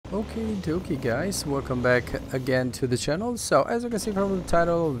Okay guys, welcome back again to the channel. So as you can see from the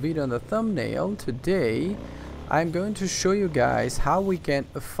title of the video and the thumbnail, today I'm going to show you guys how we can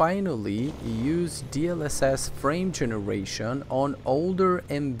finally use DLSS frame generation on older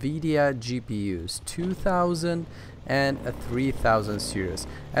Nvidia GPUs 2000 and a 3000 series.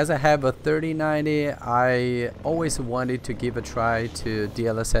 As I have a 3090, I always wanted to give a try to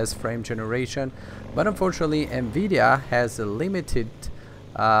DLSS frame generation, but unfortunately Nvidia has a limited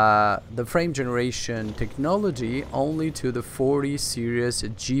the frame generation technology only to the 40 series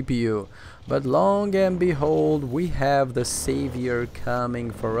GPU. But long and behold, we have the savior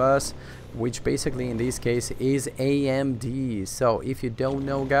coming for us, which basically in this case is AMD. So if you don't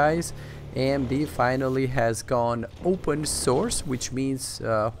know guys, AMD finally has gone open source, which means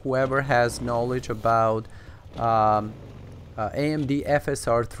whoever has knowledge about AMD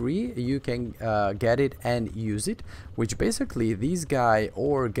FSR3, you can get it and use it, which basically these guys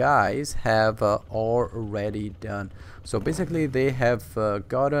have already done. So basically they have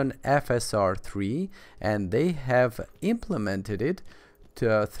gotten FSR3 and they have implemented it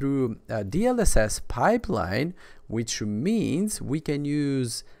through a DLSS pipeline, which means we can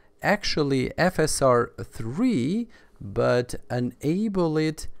use actually FSR3 but enable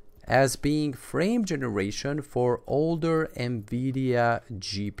it as being frame generation for older Nvidia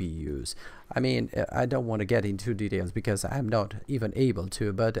GPUs. I mean, I don't want to get into details because I'm not even able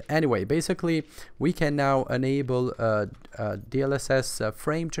to, but anyway, basically we can now enable DLSS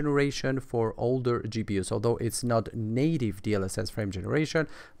frame generation for older GPUs, although it's not native DLSS frame generation,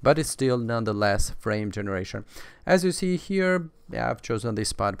 but it's still nonetheless frame generation. As you see here, yeah, I've chosen this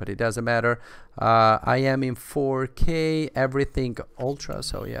spot, but it doesn't matter. I am in 4K, everything ultra,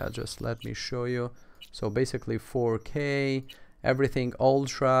 so yeah, just let me show you. So basically 4K, everything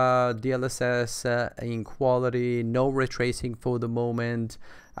ultra, DLSS in quality, no ray tracing for the moment.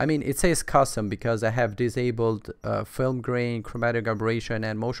 I mean, it says custom because I have disabled film grain, chromatic aberration,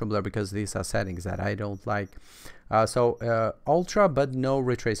 and motion blur because these are settings that I don't like. So ultra, but no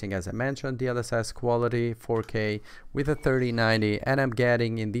ray tracing, as I mentioned. DLSS quality 4K with a 3090, and I'm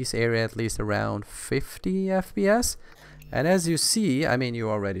getting in this area at least around 50 FPS. And as you see, I mean, you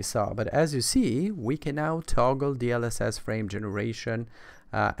already saw, but as you see, we can now toggle DLSS frame generation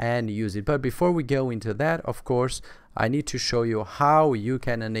and use it. But before we go into that, of course, I need to show you how you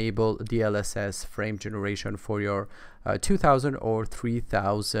can enable DLSS frame generation for your 2000 or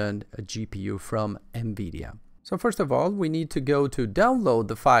 3000 GPU from Nvidia. So first of all, we need to go to download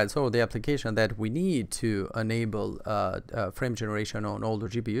the files or the application that we need to enable frame generation on older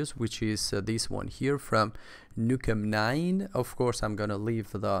GPUs, which is this one here from Nukem 9. Of course, I'm going to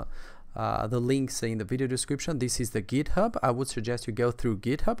leave the links in the video description. This is the GitHub. I would suggest you go through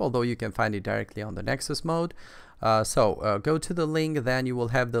GitHub, although you can find it directly on the Nexus mode. Go to the link, then you will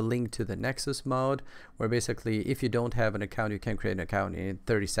have the link to the Nexus mode, where basically if you don't have an account, you can create an account in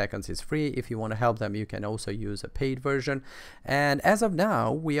 30 seconds. It's free. If you want to help them, you can also use a paid version. And as of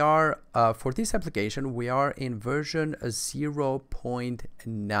now, we are for this application, we are in version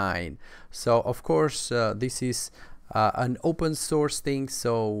 0.9. So of course this is an open source thing,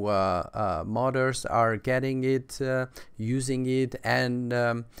 so modders are getting it, using it,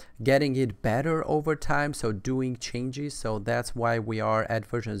 and getting it better over time, so doing changes. So that's why we are at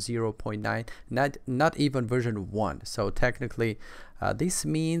version 0.9, not even version 1. So technically this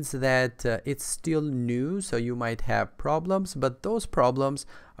means that it's still new, so you might have problems, but those problems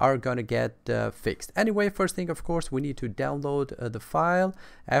are gonna get fixed. Anyway, first thing, of course, we need to download the file.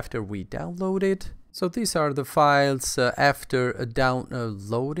 After we download it, so these are the files after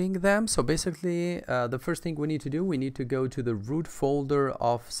downloading them. So basically the first thing we need to do, we need to go to the root folder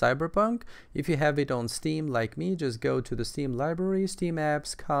of Cyberpunk. If you have it on Steam like me, just go to the Steam library, Steam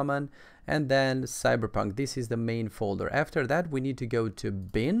apps, common, and then Cyberpunk. This is the main folder. After that, we need to go to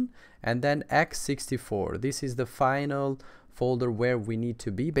bin and then x64. This is the final folder where we need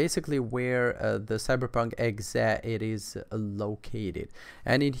to be, basically where the Cyberpunk exe it is located.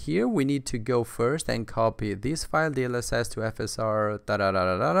 And in here we need to go first and copy this file, DLSS to FSR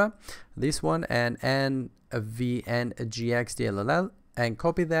this one, and NVNGXDLL, and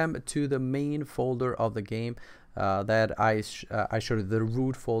copy them to the main folder of the game that I showed you, the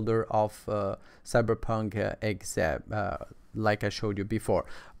root folder of Cyberpunk exe, like I showed you before.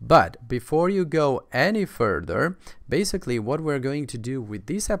 But before you go any further, basically what we're going to do with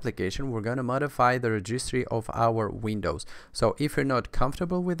this application, we're going to modify the registry of our Windows. So if you're not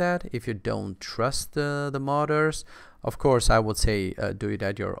comfortable with that, if you don't trust the modders, of course I would say do it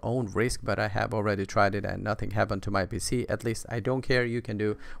at your own risk, but I have already tried it and nothing happened to my PC. At least I don't care, you can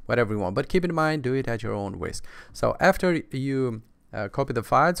do whatever you want, but keep in mind, do it at your own risk. So after you copy the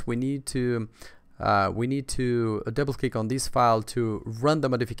files, we need to double click on this file to run the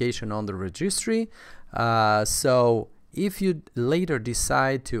modification on the registry. So if you later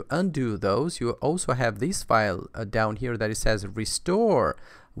decide to undo those, you also have this file down here that it says restore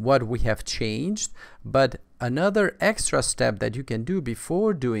what we have changed. But another extra step that you can do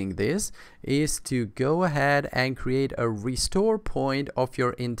before doing this is to go ahead and create a restore point of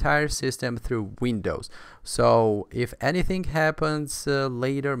your entire system through Windows. So if anything happens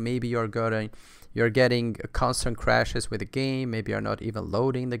later, maybe you're getting constant crashes with the game, maybe you're not even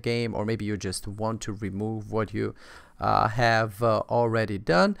loading the game, or maybe you just want to remove what you have already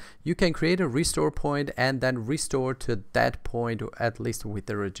done, you can create a restore point and then restore to that point, at least with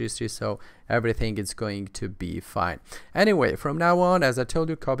the registry, so everything is going to be fine. Anyway, from now on, as I told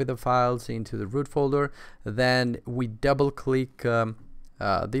you, copy the files into the root folder, then we double click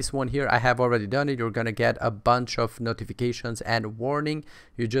this one here. I have already done it. You're gonna get a bunch of notifications and warning.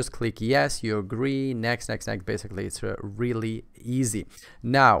 You just click yes, you agree, next, next, next. Basically, it's really easy.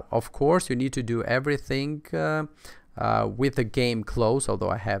 Now, of course, you need to do everything with the game closed, although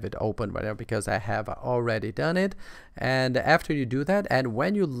I have it open right now because I have already done it. And after you do that, and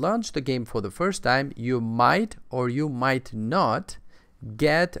when you launch the game for the first time, you might or you might not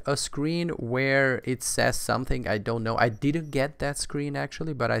get a screen where it says something. I don't know, I didn't get that screen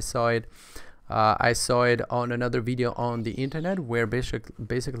actually, but I saw it on another video on the internet where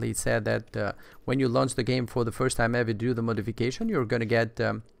basically it said that when you launch the game for the first time ever, do the modification, you're gonna get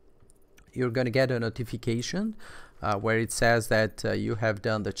a notification where it says that you have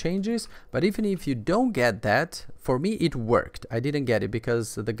done the changes. But even if you don't get that, for me it worked. I didn't get it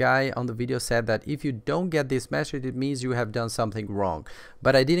because the guy on the video said that if you don't get this message, it means you have done something wrong.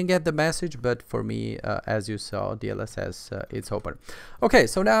 But I didn't get the message, but for me, as you saw, DLSS, it's open. Okay,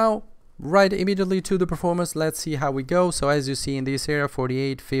 so now right immediately to the performance. Let's see how we go. So as you see in this area,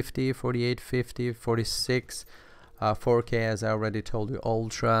 48, 50, 48, 50, 46, 4K, as I already told you,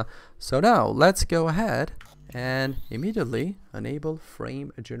 ultra. So now let's go ahead and immediately enable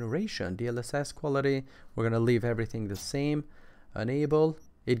frame generation. DLSS quality, we're gonna leave everything the same. Enable,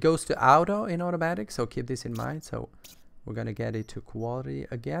 it goes to auto in automatic, so keep this in mind. So we're gonna get it to quality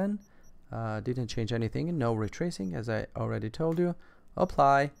again. Didn't change anything, no ray tracing, as I already told you.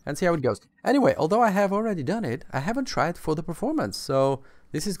 Apply and see how it goes. Anyway, although I have already done it, I haven't tried for the performance, so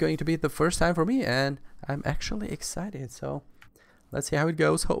this is going to be the first time for me, and I'm actually excited. So let's see how it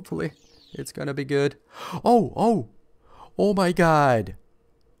goes. Hopefully it's gonna be good. Oh my god,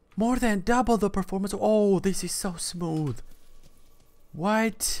 more than double the performance. Oh, this is so smooth.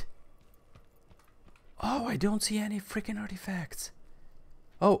 What? Oh, I don't see any freaking artifacts.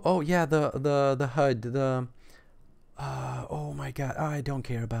 Oh yeah, the HUD, oh my god, I don't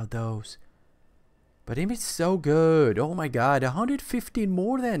care about those. But image so good. Oh my god, 115,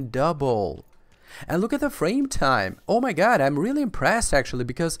 more than double. And look at the frame time. Oh my god, I'm really impressed actually,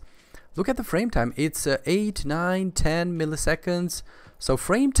 because look at the frame time. It's 8, 9, 10 milliseconds. So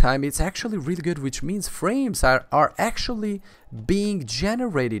frame time, it's actually really good, which means frames are actually being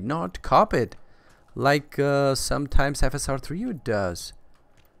generated, not copied, like sometimes FSR3 does.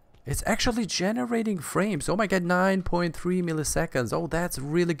 It's actually generating frames. Oh my god, 9.3 milliseconds. Oh, that's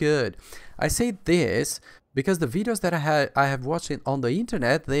really good. I say this because the videos that I have watched on the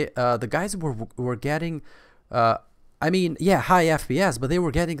internet, the guys were getting I mean, yeah, high FPS, but they were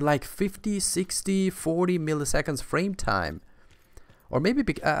getting like 50, 60, 40 milliseconds frame time. Or maybe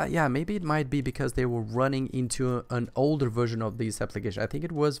yeah, maybe it might be because they were running into an older version of this application. I think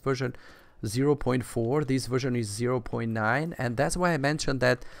it was version 0.4. This version is 0.9, and that's why I mentioned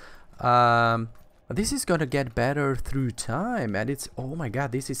that this is gonna get better through time. And it's, oh my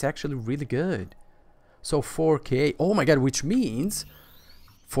god, this is actually really good. So 4K, oh my god, which means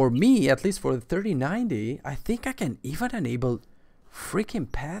for me, at least for the 3090, I think I can even enable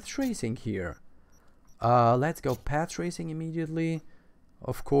freaking path tracing here. Let's go path tracing immediately.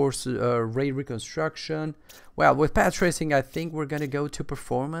 Of course, ray reconstruction. Well, with path tracing, I think we're gonna go to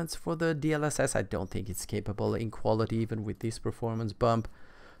performance for the DLSS. I don't think it's capable in quality even with this performance bump.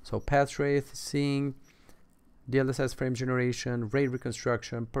 So path tracing, DLSS frame generation, ray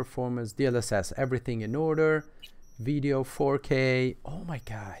reconstruction, performance, DLSS, everything in order. Video 4K. Oh my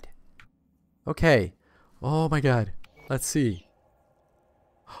god. Okay. Oh my god. Let's see.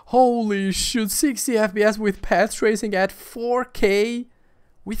 Holy shit, 60 FPS with path tracing at 4K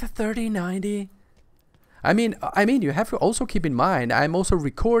with a 3090. I mean, you have to also keep in mind, I'm also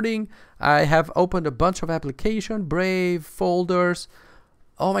recording. I have opened a bunch of application, Brave, folders.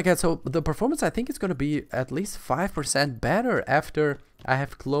 Oh my god, so the performance, I think it's going to be at least 5% better after I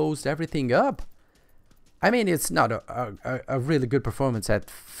have closed everything up. I mean, it's not a really good performance at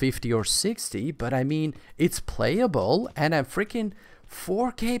 50 or 60, but I mean, it's playable, and I'm freaking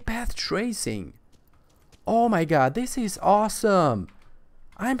 4K path tracing. Oh my god, this is awesome.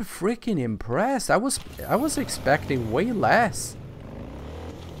 I'm freaking impressed. I was expecting way less.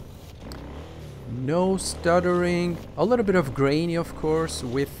 No stuttering, a little bit of grainy, of course,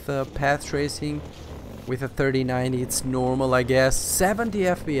 with path tracing. With a 3090, it's normal, I guess. 70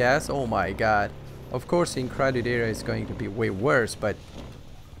 FPS, oh my god. Of course, in crowded area it's going to be way worse, but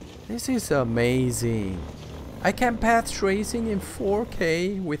this is amazing. I can path tracing in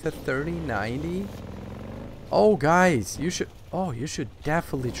 4K with a 3090. Oh, guys, you should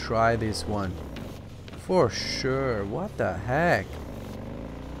definitely try this one. For sure. What the heck?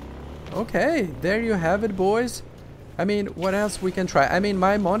 Okay, there you have it, boys. I mean, what else we can try? I mean,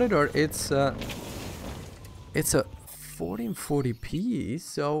 my monitor, it's a 1440p,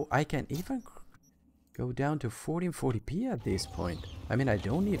 so I can even go down to 1440p at this point. I mean, I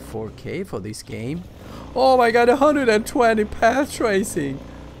don't need 4K for this game. Oh my god, 120 path tracing.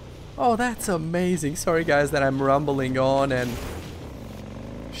 Oh, that's amazing. Sorry guys that I'm rumbling on and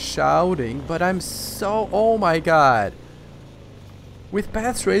shouting, but I'm so... Oh my god. With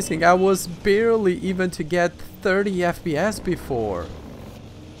path tracing, I was barely even to get 30 FPS before.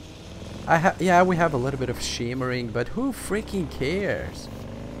 Yeah, we have a little bit of shimmering, but who freaking cares?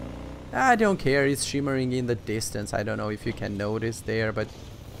 I don't care, it's shimmering in the distance. I don't know if you can notice there, but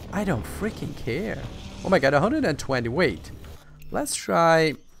I don't freaking care. Oh my god, 120. Wait, let's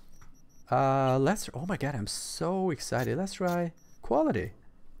try oh my god, I'm so excited. Let's try quality.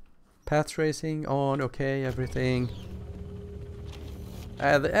 Path tracing on, okay, everything.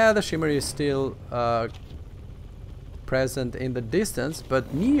 The shimmer is still present in the distance,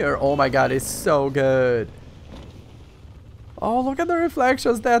 but near, oh my god, it's so good. Oh, look at the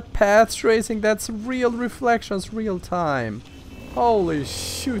reflections, that path tracing, that's real reflections, real time. Holy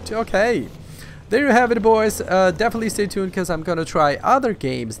shoot, okay. There you have it, boys. Definitely stay tuned, because I'm gonna try other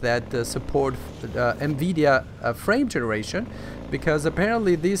games that support Nvidia frame generation, because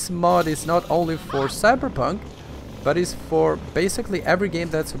apparently this mod is not only for Cyberpunk, but is for basically every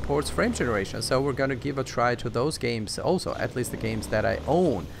game that supports frame generation. So we're gonna give a try to those games also, at least the games that I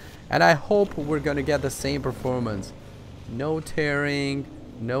own. And I hope we're gonna get the same performance. No tearing,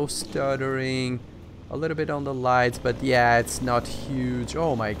 no stuttering, a little bit on the lights, but yeah, it's not huge.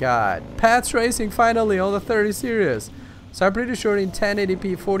 Oh my god. Path tracing finally on the 30 series. So I'm pretty sure in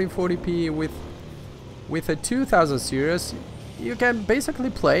 1080p, 1440p with a 2000 series, you can basically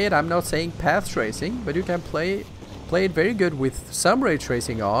play it. I'm not saying path tracing, but you can play it very good with some ray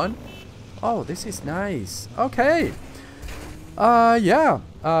tracing on. Oh, this is nice. Okay. Yeah.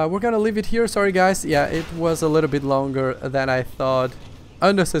 We're gonna leave it here. Sorry guys. Yeah, it was a little bit longer than I thought,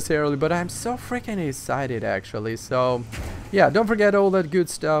 unnecessarily, but I'm so freaking excited actually. So yeah, don't forget all that good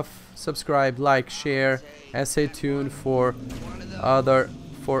stuff. Subscribe, like, share, and stay tuned for other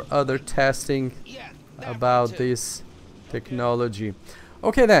testing about this technology.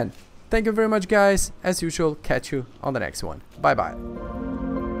 Okay then. Thank you very much guys. As usual, catch you on the next one. Bye bye.